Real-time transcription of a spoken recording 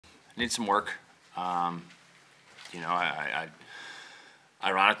Need some work. You know, I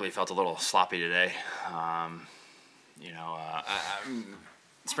ironically felt a little sloppy today. You know,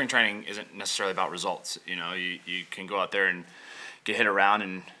 spring training isn't necessarily about results. You know, you can go out there and get hit around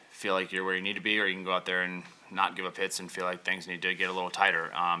and feel like you're where you need to be, or you can go out there and not give up hits and feel like things need to get a little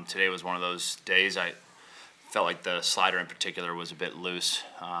tighter. Today was one of those days. I felt like the slider in particular was a bit loose.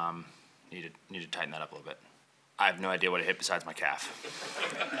 Need to tighten that up a little bit. I have no idea what it hit besides my calf.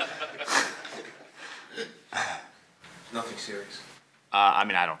 Nothing serious. I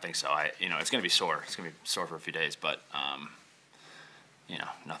mean, I don't think so. You know, it's going to be sore. It's going to be sore for a few days, but you know,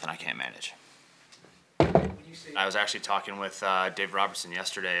 nothing I can't manage. I was actually talking with Dave Robertson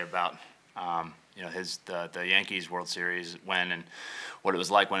yesterday about you know, the Yankees World Series win and what it was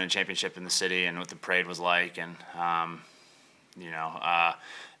like winning a championship in the city and what the parade was like, and you know,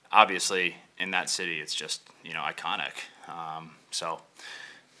 obviously in that city it's just, you know, iconic. So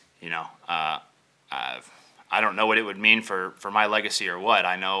you know, I don't know what it would mean for my legacy or what.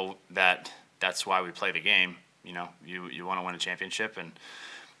 I know that that's why we play the game. You know, you want to win a championship, and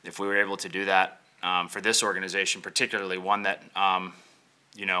if we were able to do that for this organization, particularly one that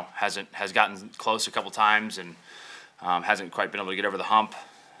you know, has gotten close a couple times and hasn't quite been able to get over the hump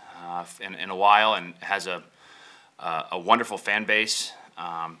in a while, and has a wonderful fan base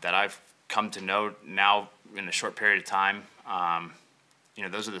that I've come to know now in a short period of time. You know,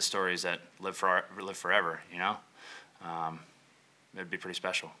 those are the stories that live forever. You know, it'd be pretty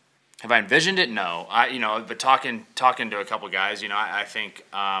special. Have I envisioned it? No. You know, but talking to a couple guys, you know, I think.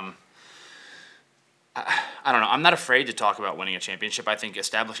 I don't know. I'm not afraid to talk about winning a championship. I think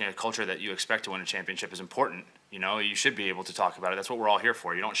establishing a culture that you expect to win a championship is important. You know, you should be able to talk about it. That's what we're all here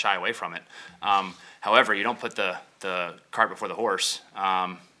for. You don't shy away from it. However, you don't put the cart before the horse.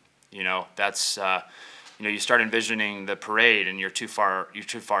 You know, that's you know, you start envisioning the parade and you're too far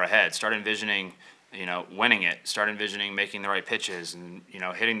ahead. Start envisioning, you know, winning it. Start envisioning making the right pitches and, you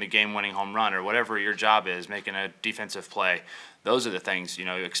know, hitting the game-winning home run or whatever your job is, making a defensive play. Those are the things, you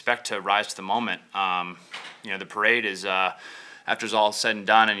know, you expect to rise to the moment. You know, the parade is, after it's all said and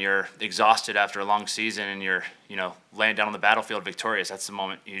done and you're exhausted after a long season and you're, you know, laying down on the battlefield victorious, that's the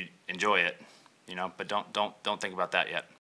moment you enjoy it, you know, but don't think about that yet.